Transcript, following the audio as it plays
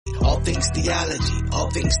All things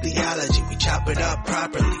theology. We chop it up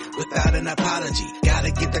properly without an apology. Gotta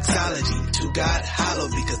give doxology to God hollow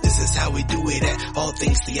because this is how we do it at All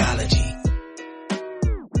Things Theology.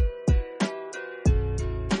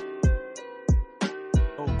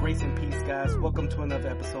 Oh, grace and peace, guys. Welcome to another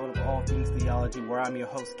episode of All Things Theology, where I'm your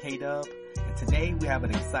host, K-Dub. And today we have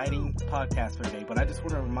an exciting podcast for today. But I just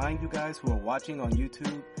want to remind you guys who are watching on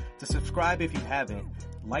YouTube to subscribe if you haven't.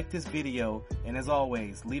 Like this video, and as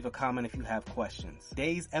always, leave a comment if you have questions.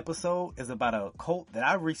 Today's episode is about a cult that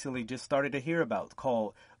I recently just started to hear about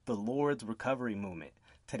called the Lord's Recovery Movement.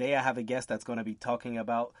 Today I have a guest that's going to be talking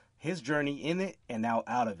about his journey in it and now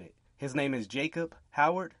out of it. His name is Jacob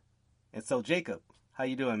Howard. And so Jacob, how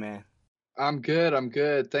you doing, man? I'm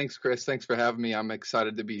good. Thanks, Chris. Thanks for having me. I'm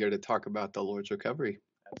excited to be here to talk about the Lord's Recovery.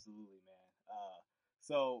 Absolutely, man.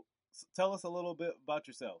 So tell us a little bit about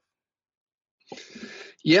yourself.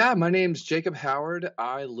 Yeah, my name's Jacob Howard.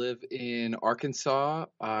 I live in Arkansas.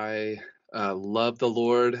 I love the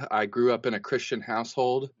Lord. I grew up in a Christian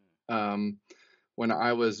household. When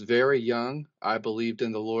I was very young, I believed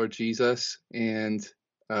in the Lord Jesus, and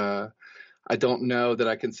I don't know that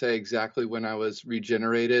I can say exactly when I was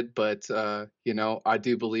regenerated, but, I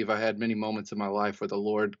do believe I had many moments in my life where the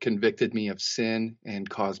Lord convicted me of sin and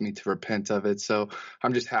caused me to repent of it. So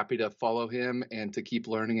I'm just happy to follow him and to keep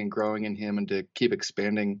learning and growing in him and to keep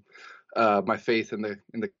expanding my faith in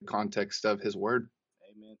the context of his word.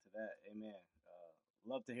 Amen to that. Amen.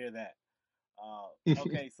 Love to hear that.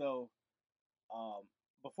 Okay, so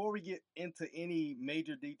before we get into any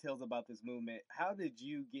major details about this movement, how did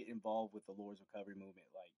you get involved with the Lord's Recovery Movement?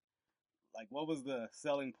 Like what was the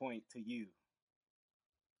selling point to you?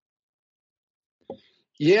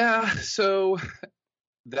 Yeah, so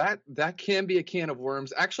that can be a can of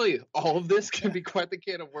worms. Actually, all of this can be quite the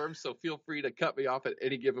can of worms, so feel free to cut me off at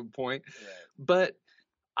any given point. Right. But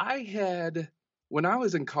when I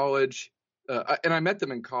was in college, and I met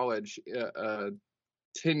them in college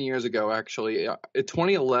 10 years ago, actually. In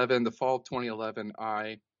 2011, the fall of 2011,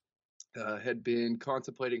 I had been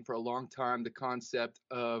contemplating for a long time the concept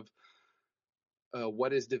of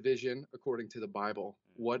what is division according to the Bible,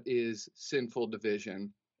 what is sinful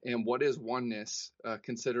division, and what is oneness,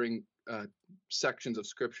 considering sections of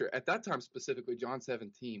Scripture. At that time, specifically John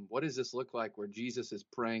 17, what does this look like where Jesus is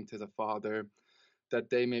praying to the Father that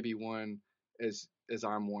they may be one as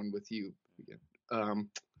I'm one with you?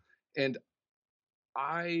 And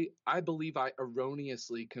I believe I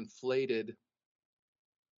erroneously conflated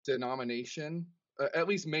denomination, at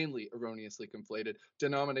least mainly erroneously conflated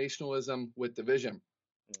denominationalism with division.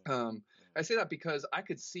 I say that because I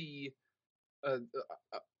could see,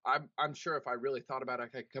 I'm sure if I really thought about it, I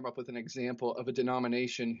could come up with an example of a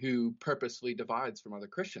denomination who purposely divides from other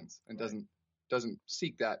Christians and doesn't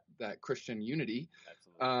seek that Christian unity.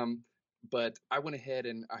 Absolutely. But I went ahead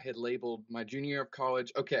and I had labeled my junior year of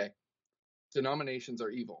college, okay, denominations are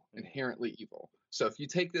evil, inherently evil. So if you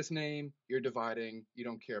take this name, you're dividing, you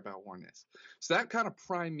don't care about oneness. So that kind of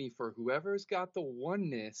primed me for whoever's got the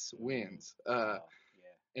oneness wins.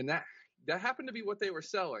 And that happened to be what they were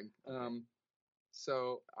selling.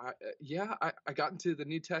 So I got into the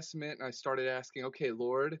New Testament and I started asking, okay,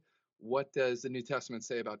 Lord, what does the New Testament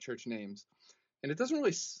say about church names? And it doesn't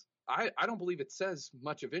really, I don't believe it says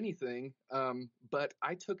much of anything, but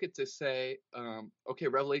I took it to say, okay,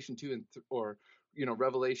 Revelation 2 or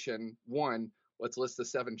Revelation 1, let's list the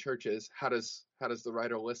 7 churches. How does the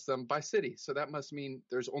writer list them? By city. So that must mean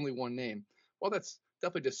there's only one name. Well, that's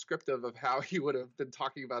definitely descriptive of how he would have been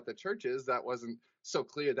talking about the churches. That wasn't so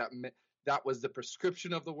clear. That was the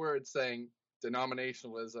prescription of the word saying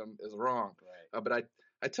denominationalism is wrong. Right. But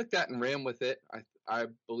I took that and ran with it. I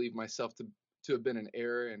believe myself to have been an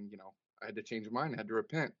error, and I had to change my mind. I had to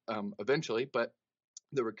repent eventually. But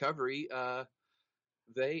the recovery,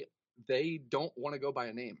 they don't want to go by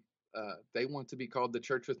a name. They want to be called the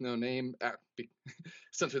Church with No Name.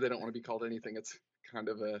 Essentially, they don't want to be called anything. It's kind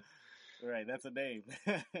of a right. That's a name.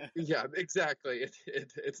 Yeah, exactly.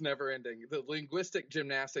 It's never ending. The linguistic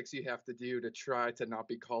gymnastics you have to do to try to not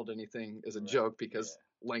be called anything is a joke because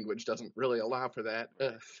language doesn't really allow for that.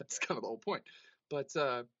 That's kind of the whole point. But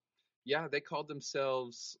they called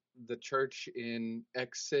themselves the church in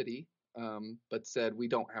X city, but said we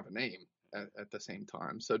don't have a name at the same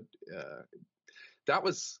time. So that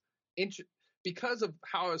was because of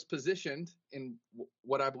how I was positioned in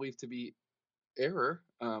what I believe to be error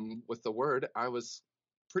with the word. I was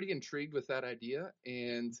pretty intrigued with that idea,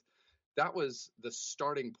 and that was the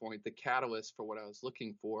starting point, the catalyst for what I was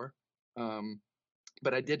looking for.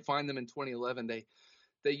 But I did find them in 2011.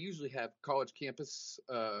 They usually have college campus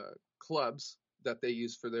clubs that they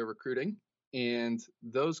use for their recruiting. And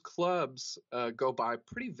those clubs go by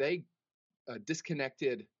pretty vague,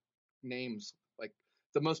 disconnected names. Like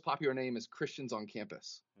the most popular name is Christians on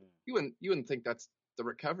Campus. You wouldn't think that's the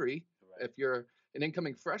Recovery. Right. If you're an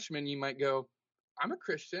incoming freshman, you might go, I'm a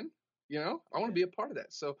Christian, I want to be a part of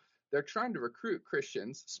that. So they're trying to recruit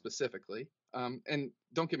Christians specifically. And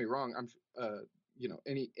don't get me wrong, I'm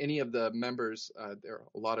any of the members, there are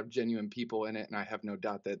a lot of genuine people in it, and I have no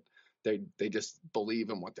doubt that they just believe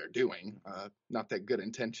in what they're doing. Not that good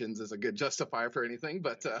intentions is a good justifier for anything,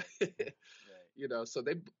 but Right. so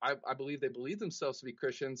I believe they believe themselves to be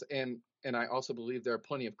Christians, and I also believe there are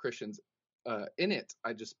plenty of Christians in it.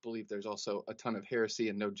 I just believe there's also a ton of heresy,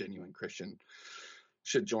 and no genuine Christian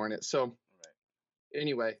should join it. So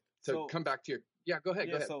anyway, to come back to go ahead.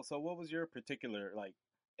 So what was your particular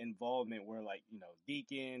involvement where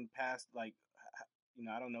deacon, past I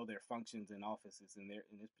don't know their functions and offices in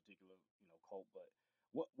this particular cult,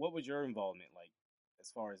 but what was your involvement like as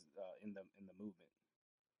far as in the movement?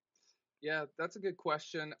 Yeah, that's a good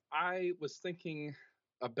question. I was thinking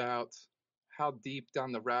about how deep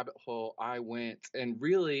down the rabbit hole I went, and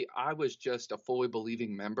really I was just a fully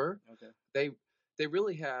believing member. Okay. They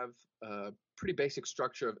really have a pretty basic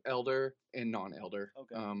structure of elder and non-elder.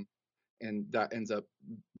 Okay. And that ends up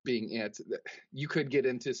being it. You could get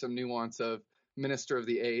into some nuance of minister of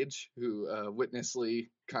the age, who Witness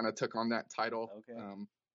Lee kind of took on that title. Okay.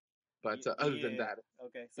 But other than that,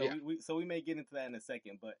 okay. So we may get into that in a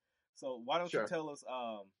second, but so why don't you tell us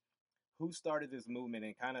who started this movement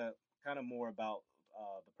and kind of more about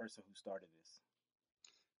the person who started this?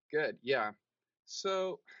 Good. Yeah.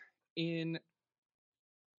 So in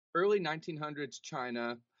early 1900s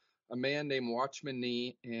China, a man named Watchman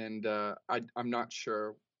Nee, and I'm not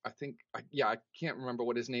sure. I can't remember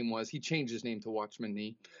what his name was. He changed his name to Watchman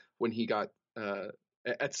Nee when he got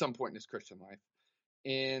at some point in his Christian life,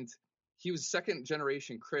 and he was second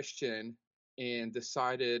generation Christian, and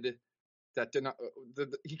decided that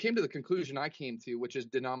he came to the conclusion I came to, which is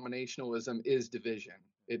denominationalism is division.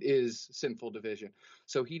 It is sinful division.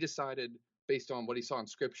 So he decided, based on what he saw in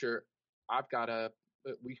Scripture,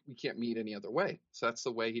 we can't meet any other way. So that's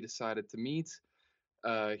the way he decided to meet.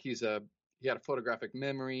 He had a photographic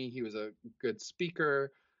memory. He was a good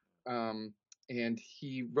speaker, and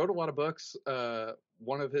he wrote a lot of books.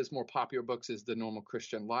 One of his more popular books is The Normal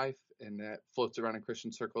Christian Life, and that floats around in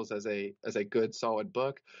Christian circles as a good, solid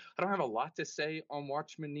book. I don't have a lot to say on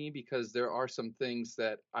Watchman Nee because there are some things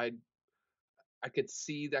that I could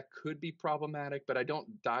see that could be problematic, but I don't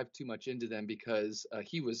dive too much into them because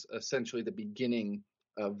he was essentially the beginning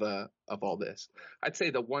of all this. I'd say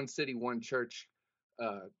the one city, one church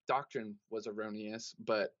doctrine was erroneous,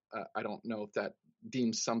 but I don't know if that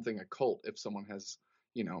deems something a cult if someone has,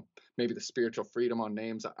 maybe the spiritual freedom on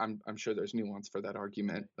names. I'm sure there's nuance for that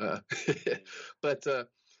argument. But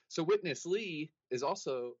so Witness Lee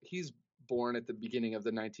he's born at the beginning of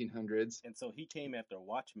the 1900s. And so he came after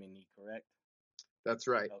Watchman Nee, correct? That's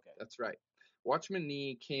right. Okay. That's right. Watchman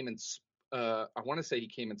Nee came and I want to say he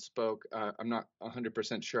came and spoke. I'm not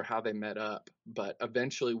 100% sure how they met up, but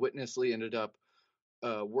eventually Witness Lee ended up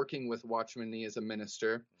working with Watchman Nee as a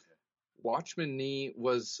minister. Okay. Watchman Nee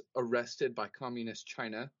was arrested by communist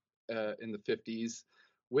China in the 50s.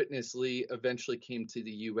 Witness Lee eventually came to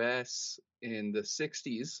the U.S. in the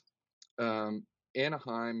 60s.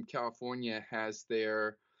 Anaheim, California has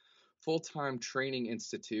their full-time training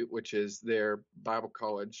institute, which is their Bible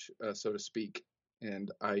college, so to speak.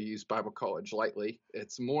 And I use Bible college lightly.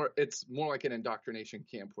 It's more like an indoctrination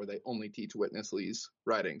camp where they only teach Witness Lee's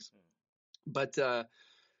writings. But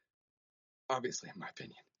obviously, in my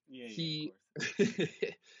opinion, he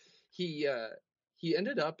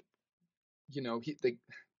ended up,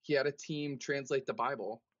 he had a team translate the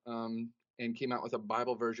Bible and came out with a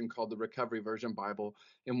Bible version called the Recovery Version Bible,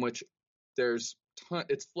 in which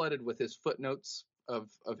it's flooded with his footnotes of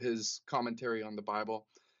his commentary on the Bible.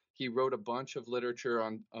 He wrote a bunch of literature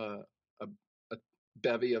on a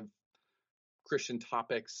bevy of Christian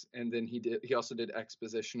topics, and then he also did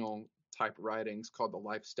expositional type writings called the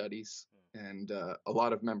Life Studies, and a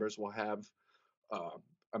lot of members will have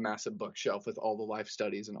a massive bookshelf with all the Life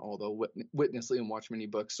Studies and all the Witness Lee and Watchman Nee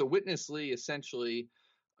books. So Witness Lee essentially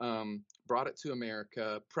brought it to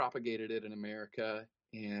America, propagated it in America,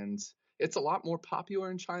 and it's a lot more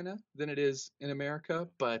popular in China than it is in America,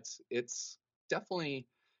 but it's definitely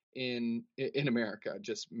in America,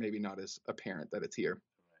 just maybe not as apparent that it's here.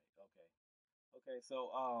 Right. Okay.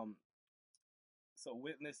 So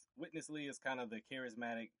Witness Lee is kind of the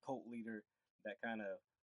charismatic cult leader that kind of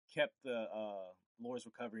kept the Lord's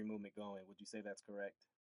Recovery movement going. Would you say that's correct?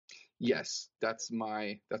 Yes, that's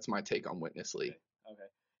my take on Witness Lee. Okay.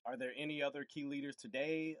 are there any other key leaders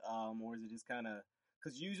today, or is it just kind of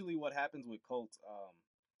because usually what happens with cults,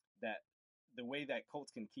 that the way that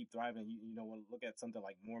cults can keep thriving, when you look at something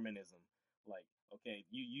like Mormonism, like okay,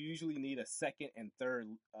 you usually need a second and third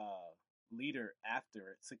leader after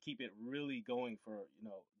it to keep it really going for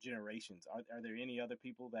generations. Are there any other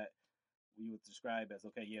people that we would describe as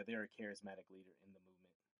okay, yeah, they're a charismatic leader in the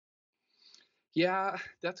movement? Yeah,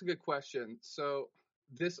 that's a good question. So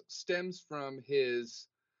this stems from his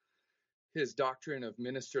doctrine of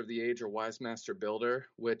minister of the age or wise master builder,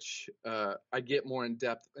 which I get more in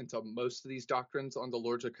depth into most of these doctrines on the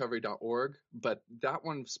lordsrecovery.org. But that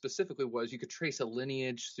one specifically was you could trace a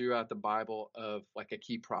lineage throughout the Bible of like a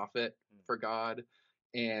key prophet for God.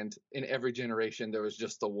 And in every generation, there was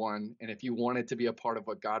just the one. And if you wanted to be a part of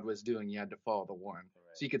what God was doing, you had to follow the one.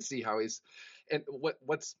 Right. So you could see how and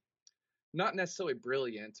what's not necessarily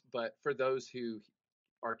brilliant, but for those who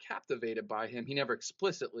are captivated by him, he never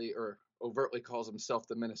explicitly or overtly calls himself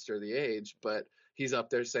the minister of the age, but he's up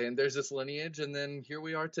there saying there's this lineage and then here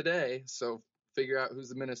we are today. So figure out who's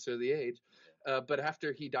the minister of the age. But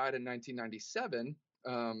after he died in 1997,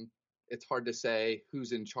 it's hard to say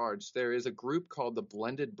who's in charge. There is a group called the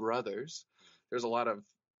Blended Brothers. There's a lot of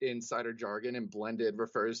insider jargon, and blended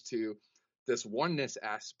refers to this oneness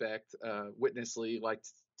aspect. Witness Lee liked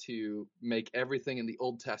to make everything in the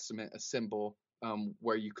Old Testament a symbol,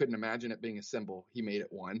 where you couldn't imagine it being a symbol. He made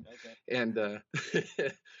it one. Okay. And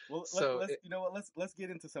well, let's get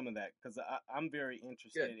into some of that, because I'm very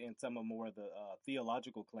interested in some of more of the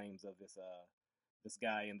theological claims of this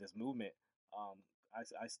guy and this movement.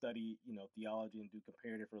 I study theology and do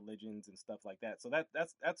comparative religions and stuff like that. So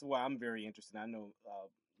that's why I'm very interested. I know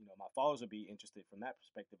my followers will be interested from that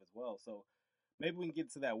perspective as well. So maybe we can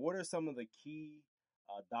get to that. What are some of the key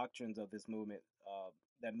doctrines of this movement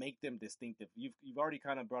that make them distinctive? You've already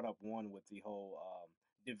kind of brought up one with the whole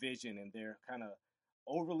division, and they're kind of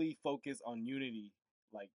overly focused on unity,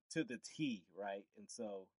 like to the T, right? And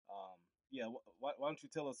so, why don't you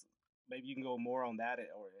tell us? Maybe you can go more on that, and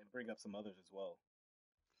bring up some others as well.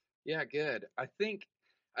 Yeah, good. I think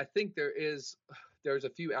there's a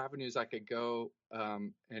few avenues I could go,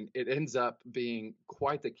 and it ends up being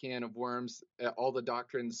quite the can of worms. All the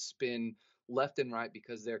doctrines spin left and right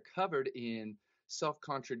because they're covered in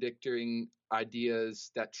self-contradicting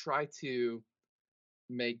ideas that try to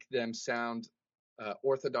make them sound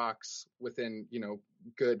orthodox within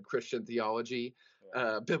good Christian theology,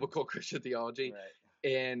 right. Biblical Christian theology,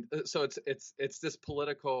 right. And so it's this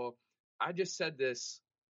political, I just said this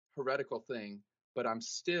heretical thing, but I'm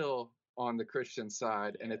still on the Christian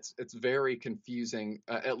side, and it's very confusing,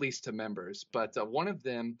 at least to members. But one of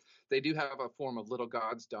them, they do have a form of little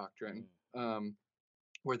gods doctrine,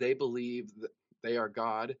 where they believe that they are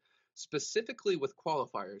God, specifically with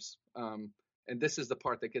qualifiers. And this is the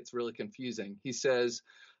part that gets really confusing. He says,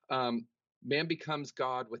 man becomes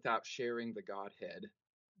God without sharing the Godhead,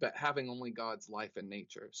 but having only God's life and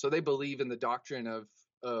nature. So they believe in the doctrine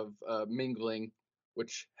of mingling,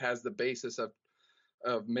 which has the basis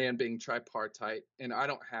of man being tripartite. And I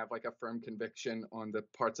don't have like a firm conviction on the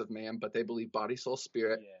parts of man, but they believe body, soul,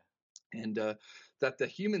 spirit. Yeah. And that the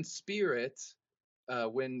human spirit,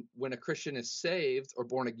 when a Christian is saved or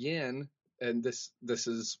born again, and this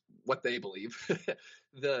is what they believe,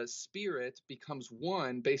 the spirit becomes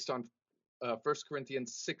one based on 1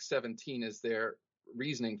 Corinthians 6:17 is their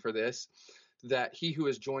reasoning for this, that he who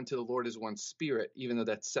is joined to the Lord is one spirit, even though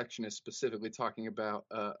that section is specifically talking about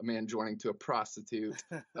a man joining to a prostitute,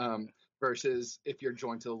 versus if you're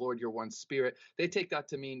joined to the Lord, you're one spirit. They take that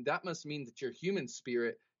to mean that must mean that your human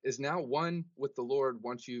spirit is now one with the Lord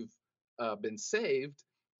once you've been saved,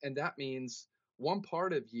 and that means one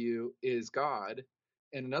part of you is God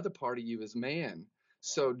and another part of you is man. Wow.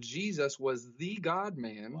 So Jesus was the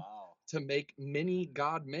God-man. Wow. To make many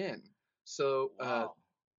God-men. So wow.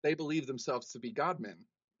 They believe themselves to be God-men.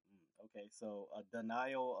 Okay, so a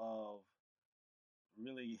denial of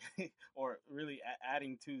really, or really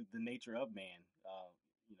adding to the nature of man.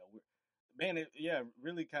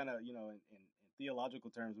 Really kind of, in theological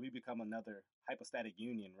terms, we become another hypostatic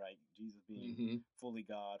union, right? Jesus being fully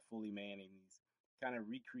God, fully man, and he's kind of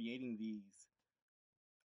recreating these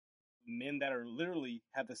men that are literally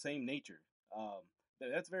have the same nature.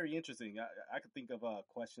 That's very interesting. I could think of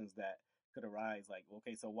questions that could arise, like,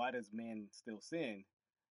 okay, so why does man still sin,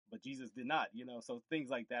 but Jesus did not? So things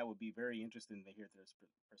like that would be very interesting to hear their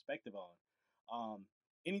perspective on.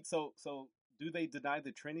 So do they deny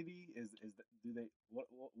the Trinity?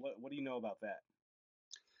 What do you know about that?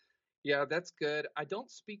 Yeah, that's good. I don't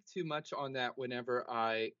speak too much on that whenever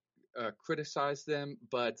I criticize them,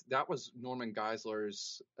 but that was Norman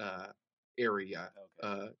Geisler's area.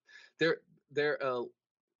 Okay. They're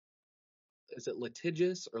is it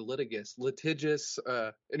litigious or litigious? Litigious.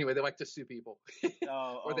 Anyway, they like to sue people,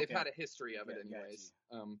 or they've Okay. had a history of it, Got anyways.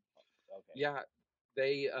 Okay. Yeah,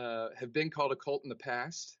 they have been called a cult in the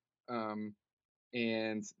past, and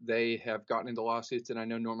they have gotten into lawsuits. And I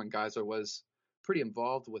know Norman Geisler was pretty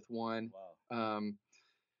involved with one. Wow.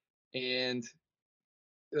 And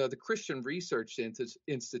the Christian Research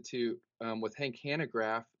Institute with Hank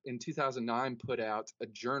Hanegraaff in 2009 put out a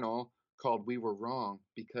journal called We Were Wrong,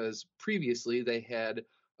 because previously they had,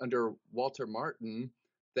 under Walter Martin,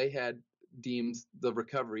 they had deemed the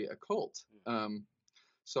recovery a cult.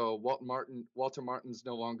 So Walter Martin's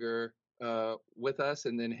no longer with us,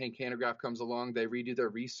 and then Hank Hanegraaff comes along. They redo their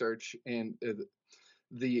research, and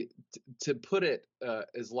to put it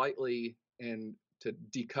as lightly and to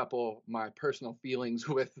decouple my personal feelings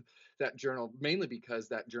with that journal, mainly because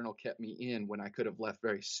that journal kept me in when I could have left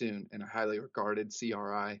very soon in a highly regarded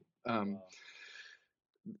CRI. Wow.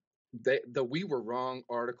 The We Were Wrong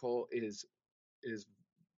article is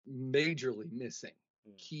majorly missing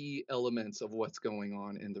key elements of what's going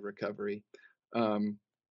on in the recovery.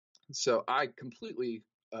 So I completely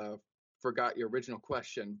forgot your original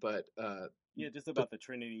question, but yeah, just about the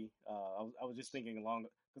Trinity. I was just thinking along,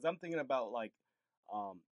 because I'm thinking about like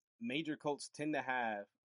major cults tend to have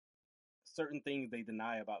certain things they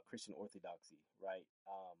deny about Christian orthodoxy, right?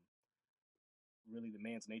 Really, the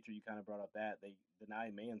man's nature, you kind of brought up that they deny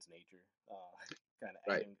man's nature, kind of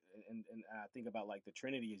right. adding, and I think about like the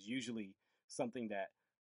Trinity is usually something that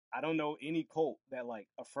I don't know any cult that like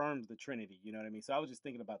affirms the Trinity. You know what I mean? So I was just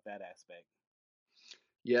thinking about that aspect.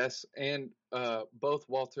 Yes, and both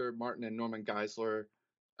Walter Martin and Norman Geisler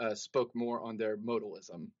spoke more on their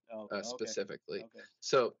modalism specifically. Okay.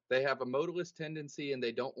 So they have a modalist tendency, and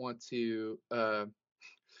they don't want to.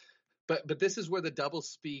 But this is where the double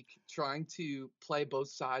speak, trying to play both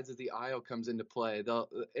sides of the aisle, comes into play.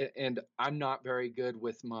 And I'm not very good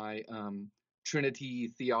with my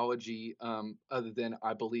Trinity theology, other than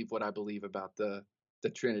I believe what I believe about the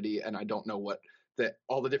Trinity, and I don't know what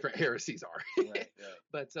all the different heresies are. Right.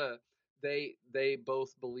 But they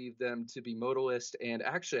both believe them to be modalist. And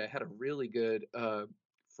actually, I had a really good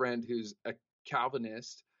friend who's a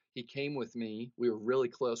Calvinist. He came with me. We were really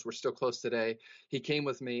close. We're still close today. He came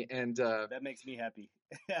with me, and that makes me happy.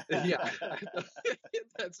 Yeah,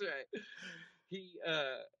 that's right. He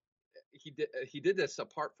did this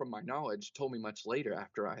apart from my knowledge. Told me much later,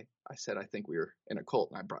 after I said I think we were in a cult,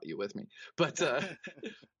 and I brought you with me. But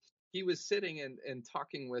he was sitting and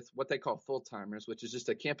talking with what they call full-timers, which is just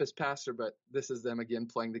a campus pastor, but this is them again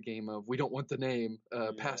playing the game of, we don't want the name.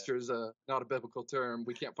 Pastor's not a biblical term.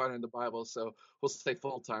 We can't find it in the Bible, so we'll say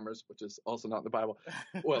full-timers, which is also not in the Bible.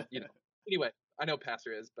 Well, anyway, I know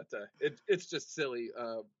pastor is, but it's just silly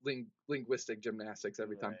linguistic gymnastics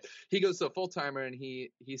every time. Right. He goes to a full-timer, and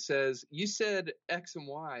he says, "You said X and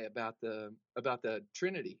Y about the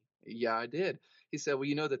Trinity." "Yeah, I did." He said, "Well,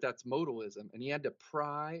 you know that's modalism." And he had to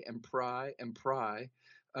pry and pry and pry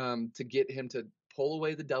to get him to pull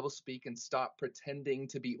away the doublespeak and stop pretending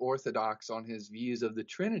to be orthodox on his views of the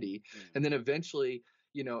Trinity. And then eventually,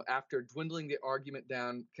 after dwindling the argument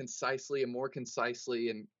down concisely and more concisely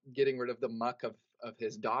and getting rid of the muck of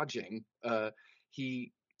his dodging,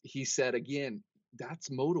 he said again, "That's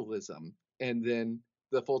modalism." And then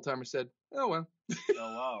the full-timer said, "Oh, well." Oh,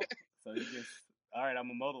 wow. So you just, all right, I'm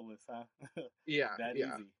a modalist, huh? Yeah. That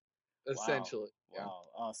yeah. easy. Essentially. Wow.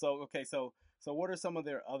 Yeah. So what are some of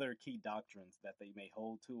their other key doctrines that they may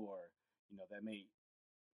hold to, or that may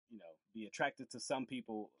be attracted to some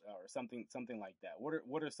people, or something like that?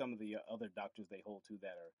 What are some of the other doctrines they hold to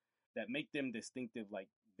that make them distinctive, like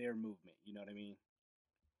their movement? You know what I mean?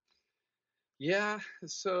 Yeah.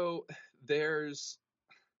 So there's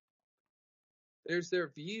their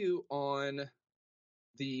view on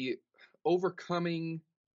the overcoming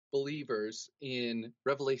believers in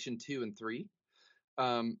Revelation 2 and 3.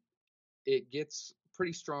 It gets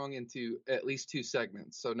pretty strong into at least two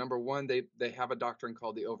segments. So number one, they have a doctrine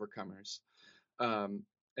called the overcomers. And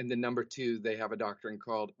then number two, they have a doctrine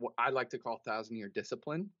called what I like to call 1,000-year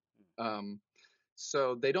discipline.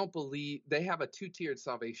 So they don't believe, they have a two-tiered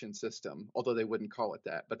salvation system, although they wouldn't call it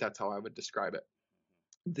that, but that's how I would describe it.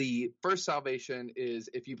 The first salvation is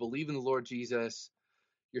if you believe in the Lord Jesus,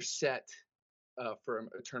 you're set for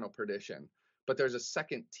eternal perdition. But there's a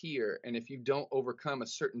second tier, and if you don't overcome a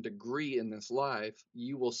certain degree in this life,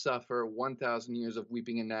 you will suffer 1,000 years of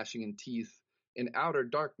weeping and gnashing of teeth in outer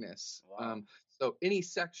darkness. Wow. So any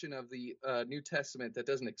section of the New Testament that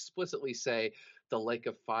doesn't explicitly say the lake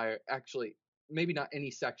of fire, actually, maybe not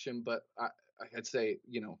any section, but I'd say,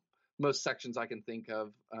 most sections I can think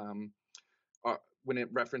of when it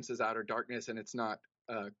references outer darkness and it's not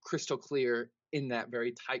crystal clear in that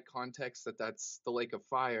very tight context that that's the lake of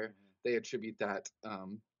fire, they attribute that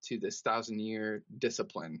to this 1,000-year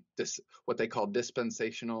discipline, what they call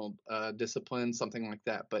dispensational discipline, something like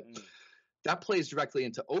that. But that plays directly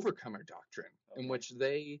into overcomer doctrine, in which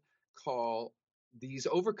they call these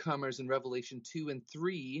overcomers in Revelation 2 and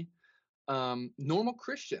 3 normal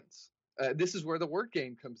Christians. This is where the word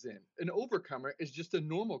game comes in. An overcomer is just a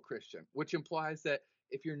normal Christian, which implies that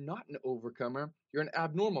if you're not an overcomer, you're an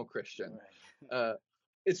abnormal Christian. Right.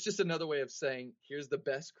 It's just another way of saying, here's the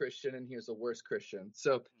best Christian and here's the worst Christian.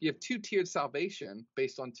 So you have two-tiered salvation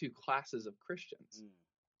based on two classes of Christians.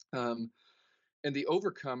 And the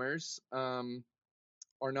overcomers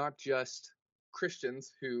are not just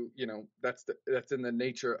Christians who, that's in the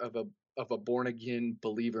nature of a born again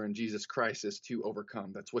believer in Jesus Christ, is to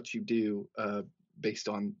overcome. That's what you do based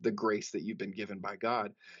on the grace that you've been given by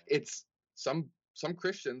God. It's some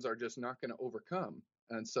Christians are just not going to overcome.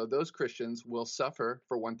 And so those Christians will suffer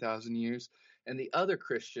for 1,000 years. And the other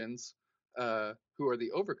Christians who are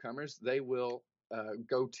the overcomers, they will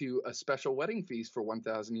go to a special wedding feast for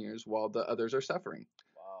 1,000 years while the others are suffering.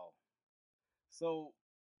 Wow. So,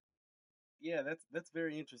 yeah, that's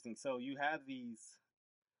very interesting. So you have these,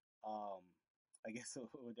 I guess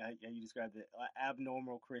how you described it,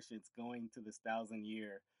 abnormal Christians going to this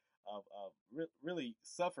 1,000-year of really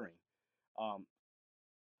suffering.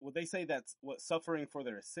 Would they say that's what, suffering for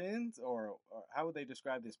their sins, or how would they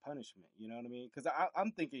describe this punishment? You know what I mean? Because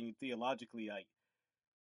I'm thinking theologically, like,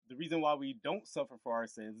 the reason why we don't suffer for our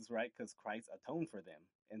sins is, right, because Christ atoned for them.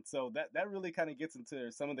 And so that really kind of gets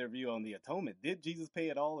into some of their view on the atonement. Did Jesus pay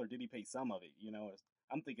it all, or did he pay some of it?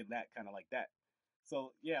 I'm thinking that kind of like that.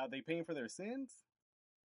 So, yeah, are they paying for their sins?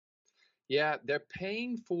 Yeah, they're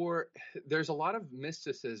paying for, there's a lot of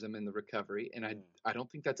mysticism in the recovery, and I don't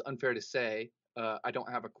think that's unfair to say. I don't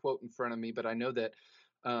have a quote in front of me, but I know that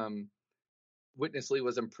Witness Lee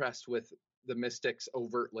was impressed with the mystics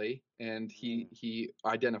overtly, and he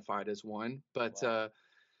identified as one. But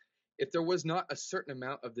if there was not a certain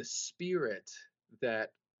amount of the Spirit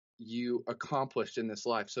that you accomplished in this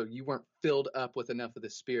life, so you weren't filled up with enough of the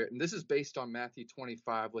Spirit, and this is based on Matthew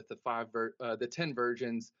 25 with the 10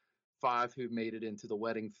 virgins, 5 who made it into the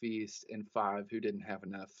wedding feast, and 5 who didn't have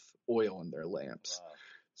enough oil in their lamps. Wow.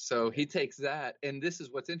 So he takes that, and this is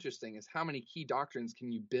what's interesting, is how many key doctrines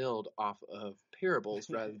can you build off of parables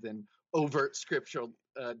rather than overt scriptural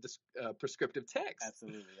prescriptive text?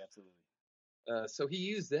 Absolutely. So he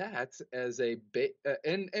used that as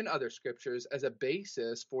and other scriptures as a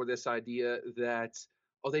basis for this idea that,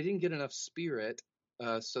 they didn't get enough Spirit,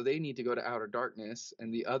 so they need to go to outer darkness,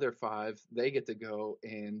 and the other 5, they get to go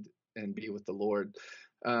and be with the Lord.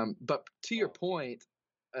 But to your point,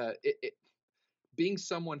 being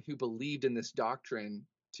someone who believed in this doctrine,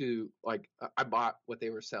 to I bought what they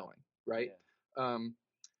were selling, right? Yeah.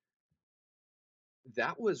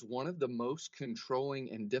 That was one of the most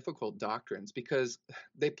controlling and difficult doctrines, because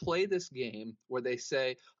they play this game where they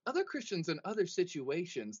say other Christians in other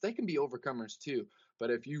situations, they can be overcomers too.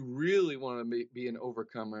 But if you really want to be an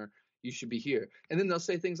overcomer, you should be here. And then they'll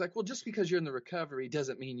say things like, well, just because you're in the recovery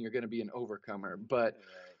doesn't mean you're going to be an overcomer. But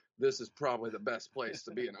this is probably the best place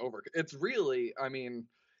to be an overcomer. It's really,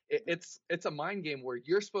 it's a mind game where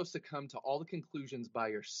you're supposed to come to all the conclusions by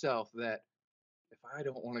yourself that, if I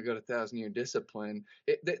don't want to go to 1,000-year discipline,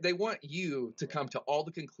 they want you to come to all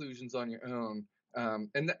the conclusions on your own.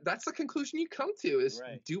 And that's the conclusion you come to is,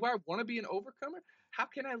 do I want to be an overcomer? How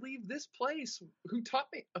can I leave this place? Who taught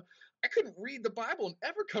me? I couldn't read the Bible and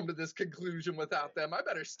ever come to this conclusion without them. I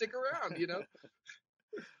better stick around,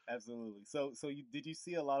 Absolutely. So did you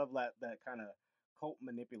see a lot of that kind of cult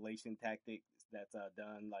manipulation tactics that's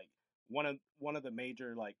done? Like one of the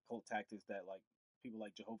major cult tactics that people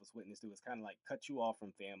like Jehovah's Witness do is kind of cut you off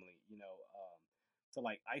from family, to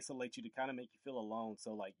isolate you, to kind of make you feel alone.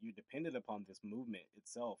 So you're dependent upon this movement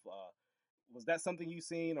itself. Was that something you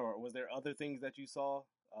seen, or was there other things that you saw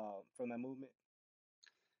from that movement?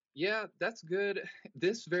 Yeah, that's good.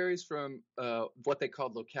 This varies from what they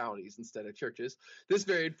called localities instead of churches. This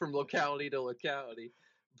varied from locality to locality,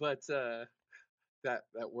 but that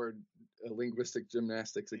word linguistic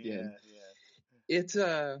gymnastics again.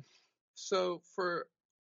 Yeah. So for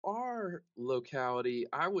our locality,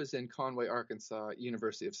 I was in Conway, Arkansas,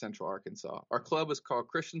 University of Central Arkansas. Our club was called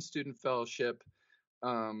Christian Student Fellowship,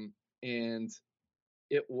 and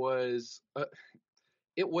it was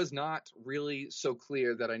not really so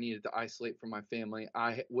clear that I needed to isolate from my family.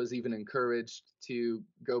 I was even encouraged to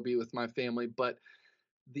go be with my family, but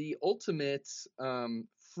the ultimate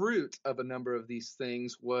fruit of a number of these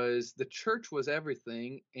things was the church was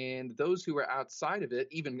everything, and those who were outside of it,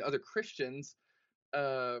 even other Christians,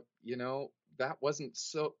 you know, that wasn't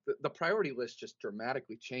so. The priority list just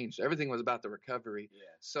dramatically changed. Everything was about the recovery. Yeah.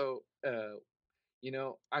 So, you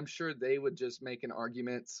know, I'm sure they would just make an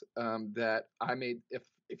argument that I made.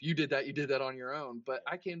 If you did that, you did that on your own. But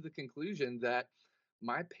I came to the conclusion that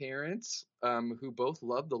my parents, who both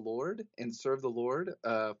love the Lord and serve the Lord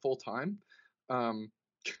full time, um,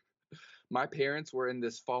 my parents were in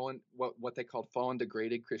this fallen, what they called fallen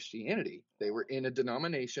degraded Christianity. They were in a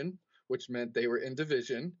denomination, which meant they were in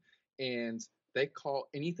division, and they call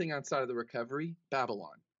anything outside of the recovery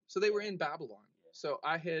Babylon. So they were in Babylon. So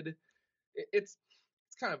I had, it's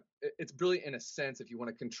kind of, it's brilliant in a sense if you want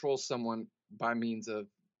to control someone by means of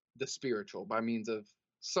the spiritual, by means of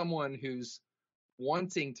someone who's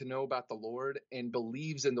wanting to know about the Lord and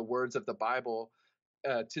believes in the words of the Bible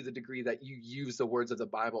to the degree that you use the words of the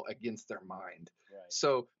Bible against their mind. Right.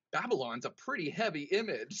 So Babylon's a pretty heavy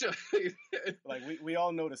image. Like we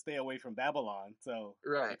all know to stay away from Babylon. So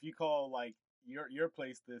right. If you call like your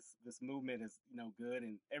place this movement is, you know, good,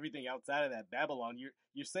 and everything outside of that Babylon,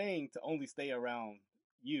 you're saying to only stay around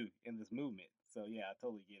you in this movement. So yeah, I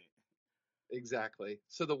totally get it. Exactly.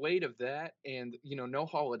 So the weight of that, and, you know, no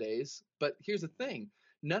holidays. But here's the thing.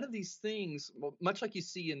 None of these things, well, much like you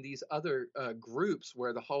see in these other groups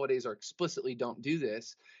where the holidays are explicitly don't do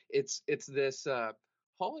this, it's this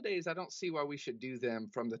holidays. I don't see why we should do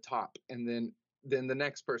them from the top. And then the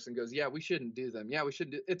next person goes, yeah, we shouldn't do them. Yeah, we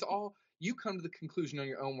shouldn't do. It's all, you come to the conclusion on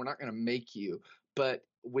your own. We're not going to make you. But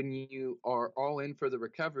when you are all in for the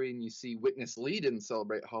recovery and you see Witness Lee didn't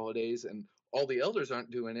celebrate holidays and all the elders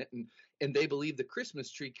aren't doing it, and they believe the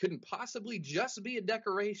Christmas tree couldn't possibly just be a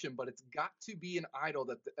decoration, but it's got to be an idol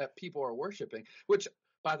that people are worshiping, which,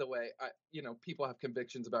 by the way, you know, people have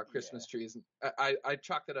convictions about Christmas trees, and I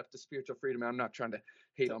chalk that up to spiritual freedom. I'm not trying to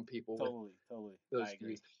hate on people. Totally. Those I agree.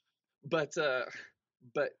 views. But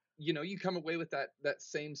you know, you come away with that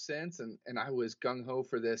same sense, and I was gung ho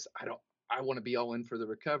for this. I want to be all in for the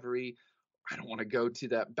recovery. I don't want to go to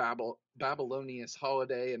that Babylonian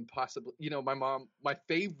holiday and possibly, you know, my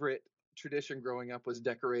favorite tradition growing up was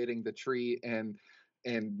decorating the tree and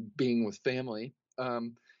being with family.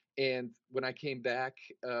 And when I came back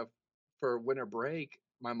for winter break,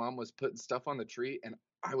 my mom was putting stuff on the tree, and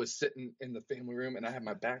I was sitting in the family room, and I had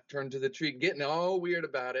my back turned to the tree, getting all weird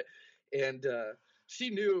about it. And she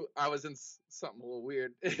knew I was in something a little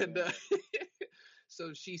weird, and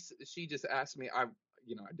so she just asked me. I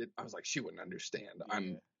was like, she wouldn't understand.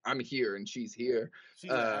 Yeah. I'm here and she's here. She's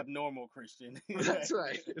an abnormal Christian. That's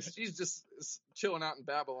right. She's just chilling out in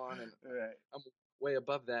Babylon, and I'm way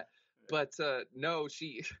above that. But no,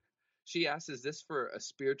 she asked, is this for a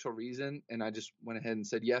spiritual reason? And I just went ahead and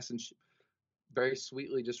said yes, and she very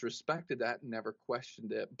sweetly just respected that and never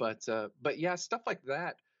questioned it. But yeah, stuff like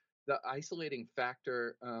that. The isolating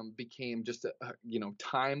factor became just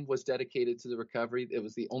time was dedicated to the recovery. It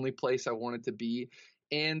was the only place I wanted to be,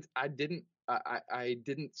 and I didn't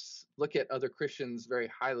look at other Christians very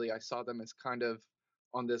highly. I saw them as kind of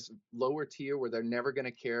on this lower tier where they're never going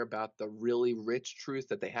to care about the really rich truth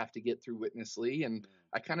that they have to get through Witness Lee, and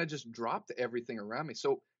I kind of just dropped everything around me.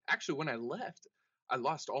 So actually, when I left, I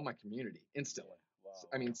lost all my community instantly. Wow.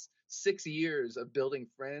 I mean, 6 years of building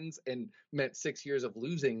friends and meant 6 years of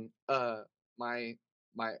losing my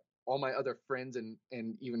all my other friends and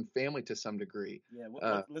even family to some degree. Yeah,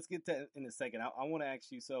 well, let's get to in a second. I want to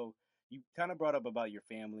ask you. So you kind of brought up about your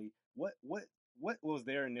family. What was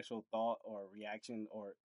their initial thought or reaction,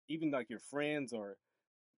 or even like your friends or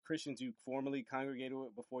Christians you formerly congregated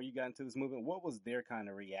with before you got into this movement? What was their kind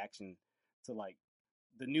of reaction to like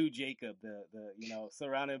the new Jacob, the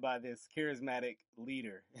surrounded by this charismatic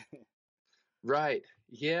leader? Right.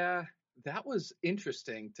 Yeah, that was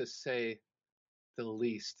interesting to say the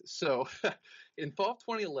least. So in fall of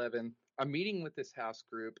 2011, I'm meeting with this house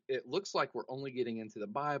group. It looks like we're only getting into the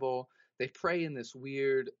Bible. They pray in this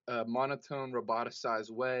weird, monotone,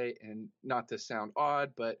 roboticized way, and not to sound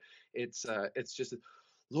odd, but it's just,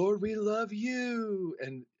 Lord, we love you.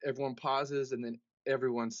 And everyone pauses, and then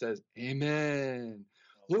everyone says, Amen.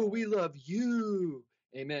 Lord, we love you.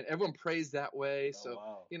 Amen. Everyone prays that way. So,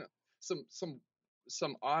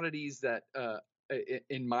 some oddities that,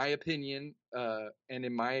 in my opinion, and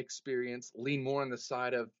in my experience, lean more on the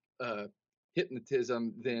side of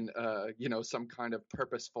hypnotism than some kind of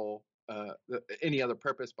purposeful any other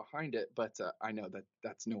purpose behind it. But I know that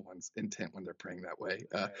that's no one's intent when they're praying that way.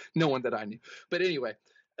 No one that I knew. But anyway,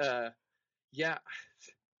 yeah,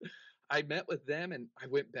 I met with them, and I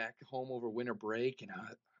went back home over winter break, and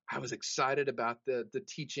I was excited about the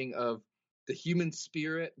teaching of the human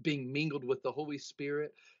spirit being mingled with the Holy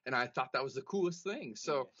Spirit. And I thought that was the coolest thing.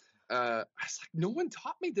 So I was like, no one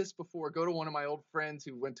taught me this before. Go to one of my old friends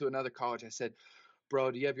who went to another college. I said, bro,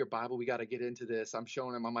 do you have your Bible? We got to get into this. I'm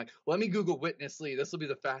showing him. I'm like, let me Google Witness Lee. This will be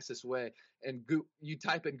the fastest way. And you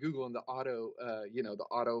type in Google and the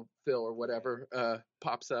auto fill or whatever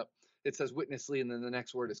pops up. It says Witness Lee, and then the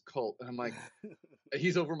next word is cult. And I'm like,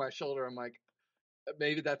 he's over my shoulder. I'm like,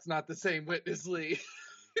 maybe that's not the same Witness Lee.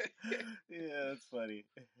 Yeah, that's funny.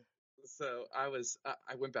 So I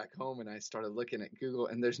went back home and I started looking at Google,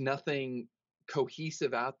 and there's nothing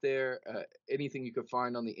cohesive out there. Anything you could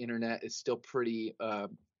find on the internet is still pretty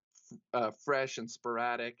fresh and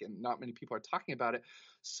sporadic, and not many people are talking about it.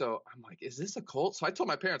 So I'm like, is this a cult? So I told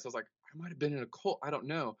my parents, I was like, I might have been in a cult. I don't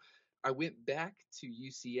know. I went back to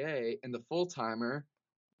UCA, and the full timer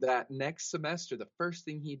that next semester, the first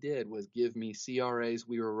thing he did was give me CRA's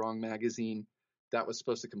We Were Wrong magazine. That was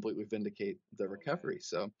supposed to completely vindicate the recovery.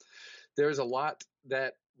 So there's a lot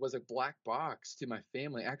that was a black box to my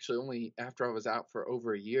family. Actually, only after I was out for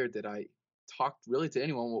over a year did I talk really to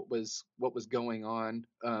anyone what was going on.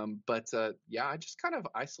 But I just kind of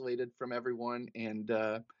isolated from everyone, and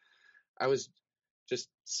I was just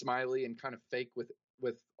smiley and kind of fake with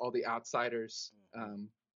all the outsiders.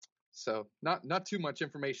 So not too much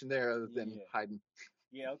information there other than hiding.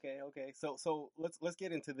 Yeah. Okay. So let's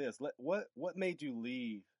get into this. What made you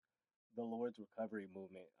leave the Lord's Recovery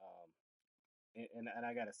Movement? And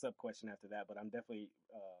I got a sub question after that, but I'm definitely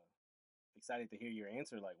excited to hear your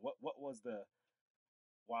answer. Like, what was the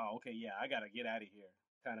wow? Okay, yeah, I gotta get out of here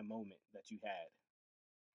kind of moment that you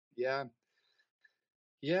had?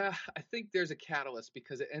 Yeah, I think there's a catalyst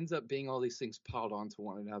because it ends up being all these things piled onto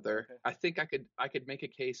one another. Okay. I think I could make a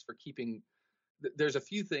case for keeping. There's a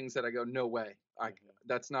few things that I go, no way.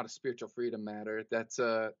 That's not a spiritual freedom matter.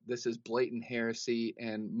 This is blatant heresy,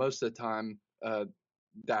 and most of the time,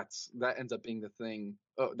 that ends up being the thing.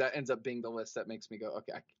 Oh, that ends up being the list that makes me go,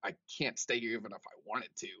 okay, I can't stay here even if I wanted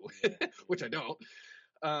to, which I don't.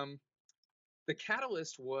 The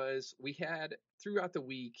catalyst was we had throughout the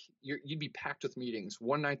week, you'd be packed with meetings.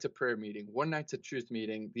 One night's a prayer meeting, one night's a truth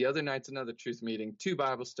meeting, the other night's another truth meeting, 2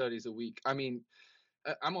 Bible studies a week. I mean,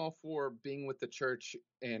 I'm all for being with the church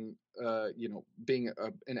and, being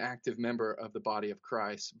an active member of the body of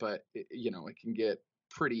Christ, but it can get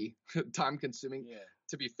pretty time consuming. Yeah.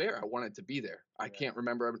 To be fair, I wanted to be there. I can't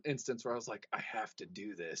remember an instance where I was like, I have to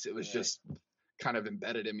do this. It was just kind of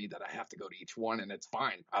embedded in me that I have to go to each one, and it's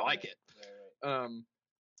fine. I like it. Right.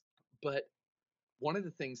 But one of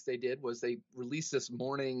the things they did was they released this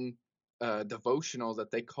morning devotional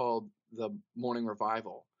that they called the Morning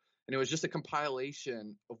Revival. And it was just a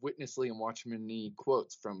compilation of Witness Lee and Watchman Nee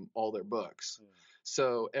quotes from all their books.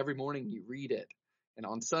 So every morning you read it. And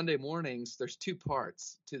on Sunday mornings, there's 2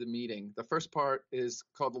 parts to the meeting. The first part is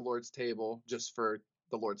called the Lord's Table, just for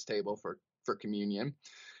the Lord's Table for communion.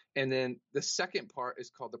 And then the second part is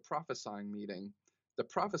called the prophesying meeting. The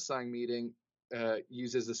prophesying meeting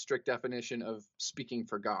uses a strict definition of speaking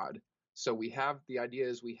for God. So we have the idea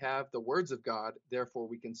is we have the words of God, therefore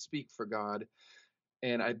we can speak for God.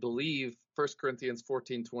 And I believe 1 Corinthians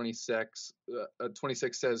 14:26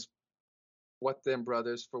 26 says, what then,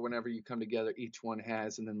 brothers, for whenever you come together, each one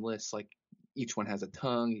has, and then lists like each one has a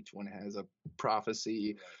tongue, each one has a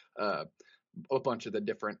prophecy, a bunch of the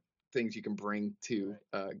different things you can bring to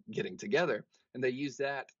getting together. And they use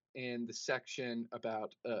that in the section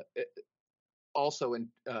about also in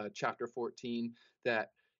chapter 14 that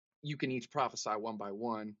you can each prophesy one by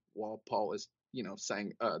one, while Paul is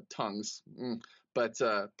saying tongues, but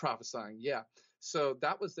prophesying. Yeah. So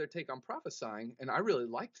that was their take on prophesying. And I really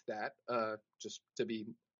liked that. Just to be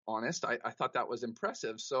honest, I thought that was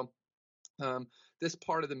impressive. So this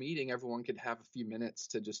part of the meeting, everyone could have a few minutes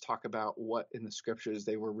to just talk about what in the scriptures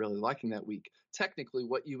they were really liking that week. Technically,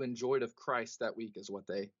 what you enjoyed of Christ that week is what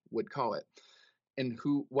they would call it. And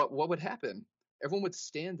what would happen? Everyone would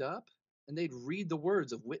stand up and they'd read the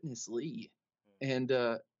words of Witness Lee. And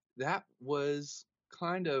that was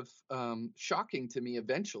kind of shocking to me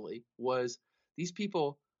eventually, was these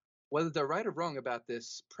people, whether they're right or wrong about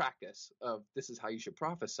this practice of this is how you should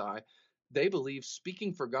prophesy, they believe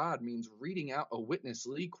speaking for God means reading out a Witness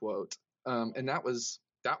Lee quote. And that was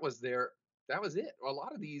it. A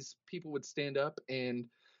lot of these people would stand up and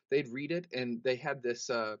they'd read it, and they had this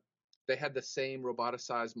they had the same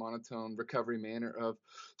roboticized monotone recovery manner of,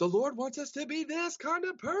 the Lord wants us to be this kind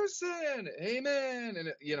of person. Amen.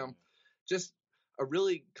 And just a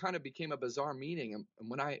really kind of became a bizarre meeting. And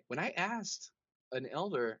when I asked an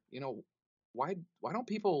elder, why don't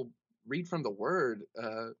people read from the word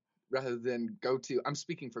rather than go to, I'm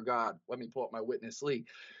speaking for God, let me pull up my Witness Lee.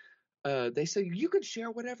 they say you could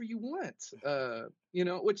share whatever you want,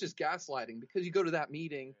 which is gaslighting, because you go to that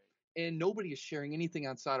meeting and nobody is sharing anything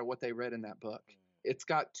outside of what they read in that book. It's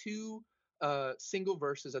got two single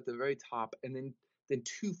verses at the very top, and then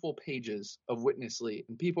two full pages of Witness Lee,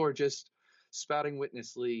 and people are just spouting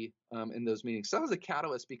Witness Lee in those meetings. So that was a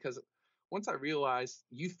catalyst, because once I realized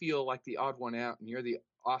you feel like the odd one out and you're the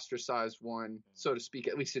ostracized one, so to speak,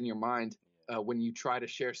 at least in your mind, when you try to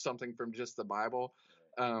share something from just the Bible.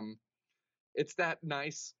 It's that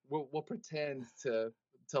nice. We'll pretend to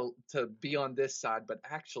be on this side, but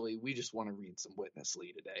actually we just want to read some Witness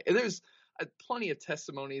Lee today. And there's plenty of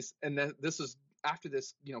testimonies, and this is after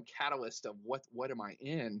this, catalyst of what am I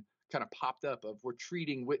in kind of popped up, of we're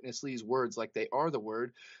treating Witness Lee's words like they are the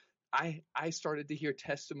word. I started to hear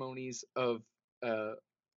testimonies of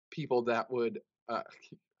people that would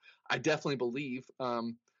I definitely believe.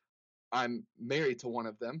 I'm married to one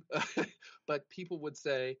of them, but people would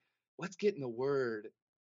say, let's get in the Word.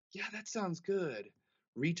 Yeah, that sounds good.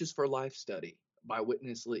 Reaches for Life Study by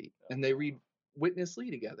Witness Lee. And they read Witness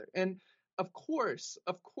Lee together. And of course,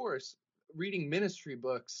 reading ministry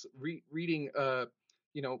books, reading,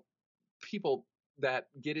 people that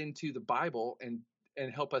get into the Bible and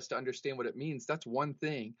help us to understand what it means, that's one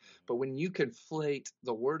thing. But when you conflate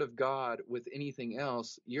the Word of God with anything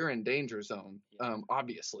else, you're in danger zone,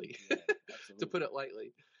 obviously, to put it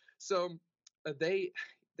lightly. So they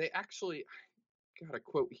actually got a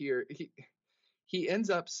quote here. He ends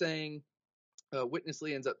up saying, Witness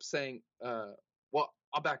Lee ends up saying, well,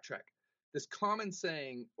 I'll backtrack. This common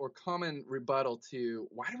saying or common rebuttal to,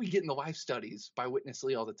 why do we get in the life studies by Witness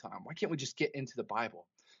Lee all the time? Why can't we just get into the Bible?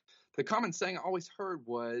 The common saying I always heard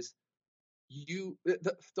was,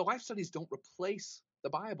 the life studies don't replace the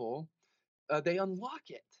Bible, they unlock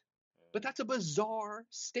it. But that's a bizarre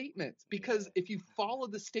statement, because if you follow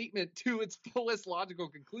the statement to its fullest logical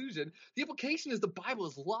conclusion, the implication is the Bible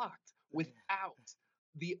is locked without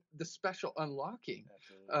the special unlocking.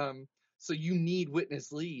 So you need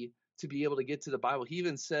Witness Lee to be able to get to the Bible. He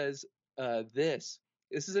even says this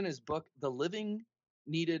is in his book, The Living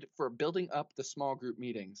Needed for Building Up the Small Group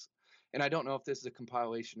Meetings. And I don't know if this is a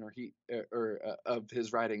compilation of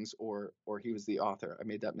his writings, or he was the author. I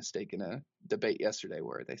made that mistake in a debate yesterday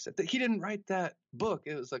where they said that he didn't write that book.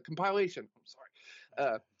 It was a compilation. I'm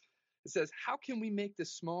sorry. It says, how can we make the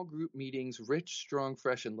small group meetings rich, strong,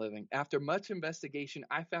 fresh, and living? After much investigation,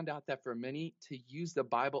 I found out that for many, to use the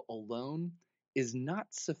Bible alone is not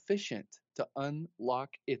sufficient to unlock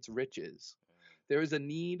its riches. There is a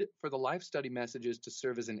need for the life study messages to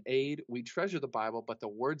serve as an aid. We treasure the Bible, but the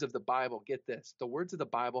words of the Bible, get this, the words of the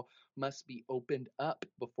Bible must be opened up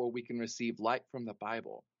before we can receive light from the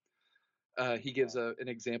Bible. He gives an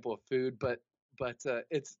example of food, but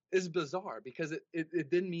it's bizarre, because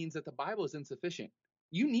it then means that the Bible is insufficient.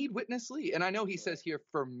 You need Witness Lee. And I know he says here,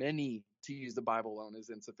 for many to use the Bible alone is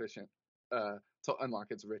insufficient to unlock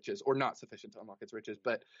its riches, or not sufficient to unlock its riches.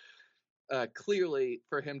 But clearly,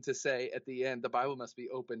 for him to say at the end, the Bible must be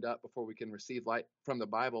opened up before we can receive light from the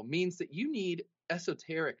Bible, means that you need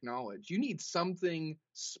esoteric knowledge. You need something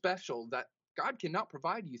special that God cannot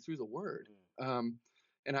provide you through the Word. And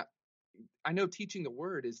I know teaching the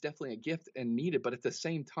Word is definitely a gift and needed, but at the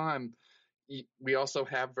same time, we also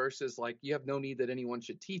have verses like, you have no need that anyone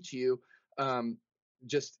should teach you,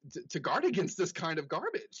 just to guard against this kind of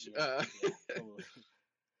garbage. Totally.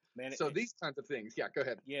 Man, so these kinds of things. Yeah, go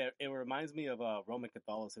ahead. Yeah, it reminds me of Roman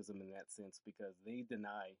Catholicism in that sense, because they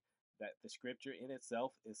deny that the Scripture in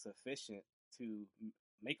itself is sufficient to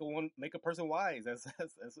make a person wise, as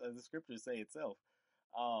the Scriptures say itself.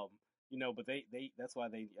 But they that's why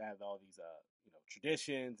they have all these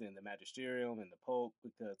traditions and the magisterium and the Pope,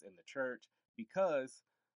 because in the church, because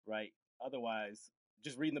right, otherwise,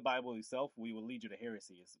 just reading the Bible itself, we will lead you to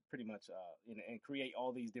heresy. It's pretty much and create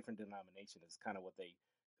all these different denominations. Is kind of what they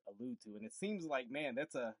allude to. And it seems like, man,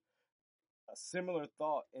 that's a similar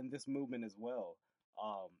thought in this movement as well.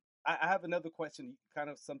 I have another question, kind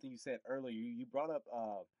of something you said earlier. You brought up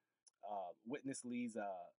Witness Lee's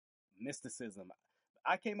mysticism.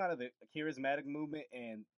 I came out of the charismatic movement,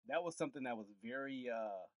 and that was something that was very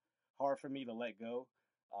hard for me to let go.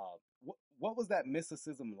 What was that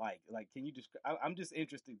mysticism like? Like, can you just? I'm just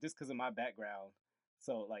interested, just because of my background.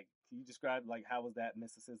 So, like, can you describe, like, how was that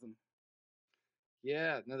mysticism?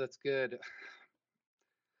 Yeah, no, that's good.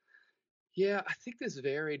 Yeah, I think this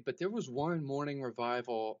varied, but there was one Morning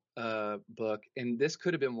Revival book, and this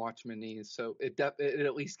could have been Watchmanese, so it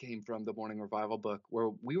at least came from the Morning Revival book,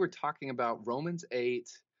 where we were talking about Romans 8,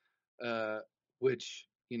 which,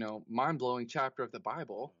 mind-blowing chapter of the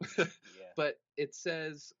Bible. Yeah. But it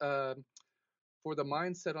says, For the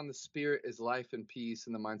mindset on the spirit is life and peace,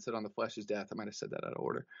 and the mindset on the flesh is death. I might have said that out of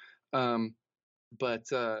order. But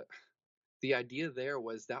the idea there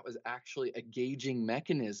was that was actually a gauging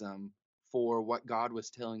mechanism for what God was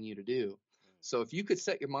telling you to do. So if you could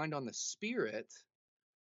set your mind on the spirit,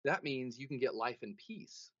 that means you can get life and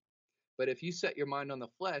peace. But if you set your mind on the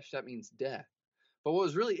flesh, that means death. But what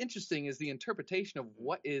was really interesting is the interpretation of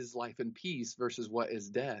what is life and peace versus what is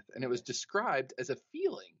death. And it was described as a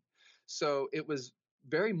feeling. So it was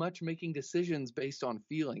very much making decisions based on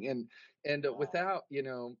feeling. And without,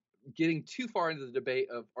 getting too far into the debate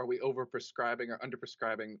of are we overprescribing or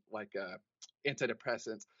underprescribing like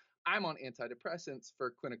antidepressants, I'm on antidepressants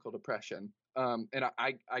for clinical depression. And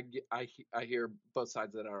I hear both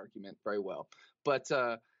sides of that argument very well. But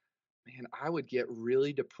man, I would get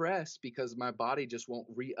really depressed because my body just won't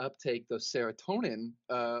reuptake the serotonin,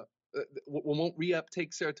 won't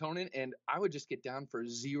reuptake serotonin, and I would just get down for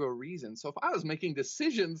zero reason. So if I was making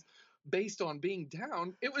decisions based on being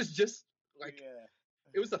down, it was just like,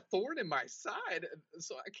 it was a thorn in my side.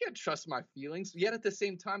 So I can't trust my feelings. Yet at the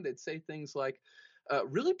same time, they'd say things like,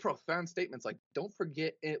 really profound statements like, don't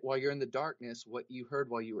forget it while you're in the darkness, what you heard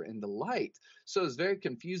while you were in the light. So it's very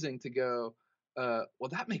confusing to go, well,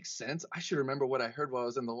 that makes sense. I should remember what I heard while I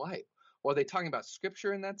was in the light. Well, are they talking about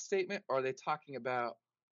scripture in that statement? Or are they talking about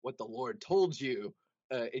what the Lord told you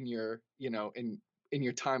in your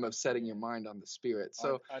time of setting your mind on the spirit?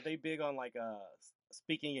 So are they big on like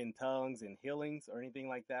speaking in tongues and healings or anything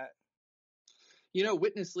like that?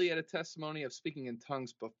 Witness Lee had a testimony of speaking in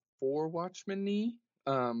tongues before Watchman Nee,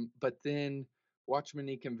 but then Watchman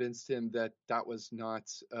Nee convinced him that was not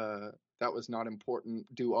important.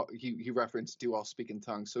 He referenced do all speak in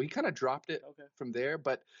tongues, so he kind of dropped it from there.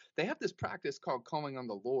 But they have this practice called calling on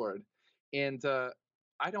the Lord, and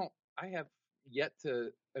I have yet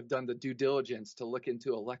to have done the due diligence to look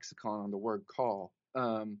into a lexicon on the word call.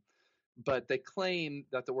 But they claim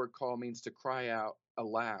that the word call means to cry out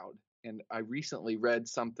aloud. And I recently read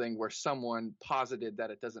something where someone posited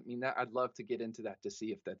that it doesn't mean that. I'd love to get into that to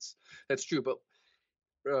see if that's true. But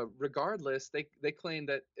regardless, they claim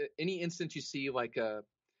that any instance you see like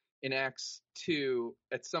in Acts 2,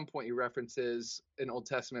 at some point he references an Old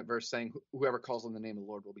Testament verse saying whoever calls on the name of the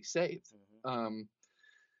Lord will be saved. Mm-hmm.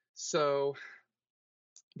 So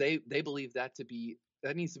they believe that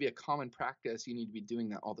needs to be a common practice. You need to be doing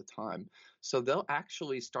that all the time. So they'll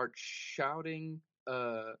actually start shouting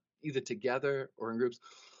either together or in groups,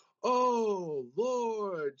 "Oh,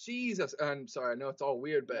 Lord Jesus." I'm sorry, I know it's all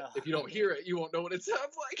weird, but if you don't hear it, you won't know what it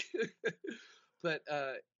sounds like. But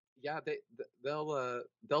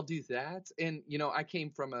they'll do that. And, I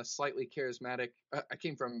came from a slightly charismatic, I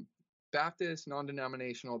came from Baptist,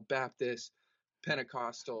 non-denominational, Baptist,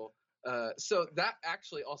 Pentecostal. So that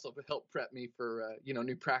actually also helped prep me for,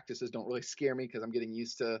 new practices don't really scare me because I'm getting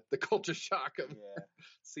used to the culture shock of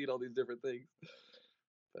seeing all these different things.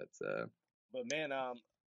 But man,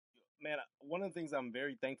 one of the things I'm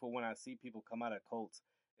very thankful when I see people come out of cults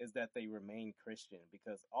is that they remain Christian,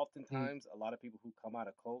 because oftentimes a lot of people who come out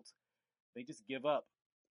of cults, they just give up.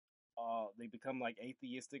 They become like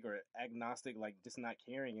atheistic or agnostic, like just not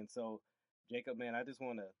caring. And so, Jacob, man, I just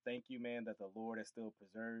want to thank you, man, that the Lord has still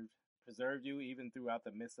preserved you even throughout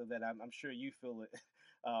the midst of that. I'm sure you feel it,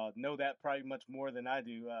 know that probably much more than I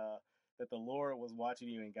do, that the Lord was watching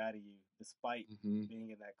you and guiding you despite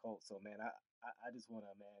being in that cult. So, man, I just want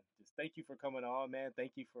to, man, just thank you for coming on, man.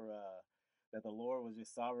 Thank you for that the Lord was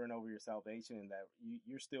just sovereign over your salvation and that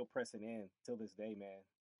you're still pressing in till this day, man.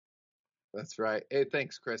 That's right. Hey,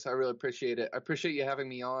 thanks, Chris. I really appreciate it. I appreciate you having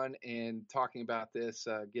me on and talking about this,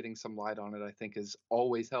 getting some light on it, I think is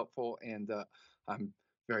always helpful. And I'm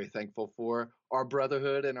very thankful for our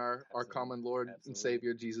brotherhood and our common Lord and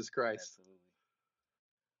Savior, Jesus Christ. Absolutely.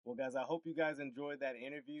 Well, guys, I hope you guys enjoyed that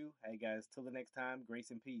interview. Hey, guys, till the next time,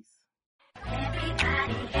 grace and peace.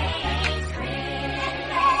 Everybody hates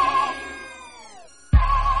Chris.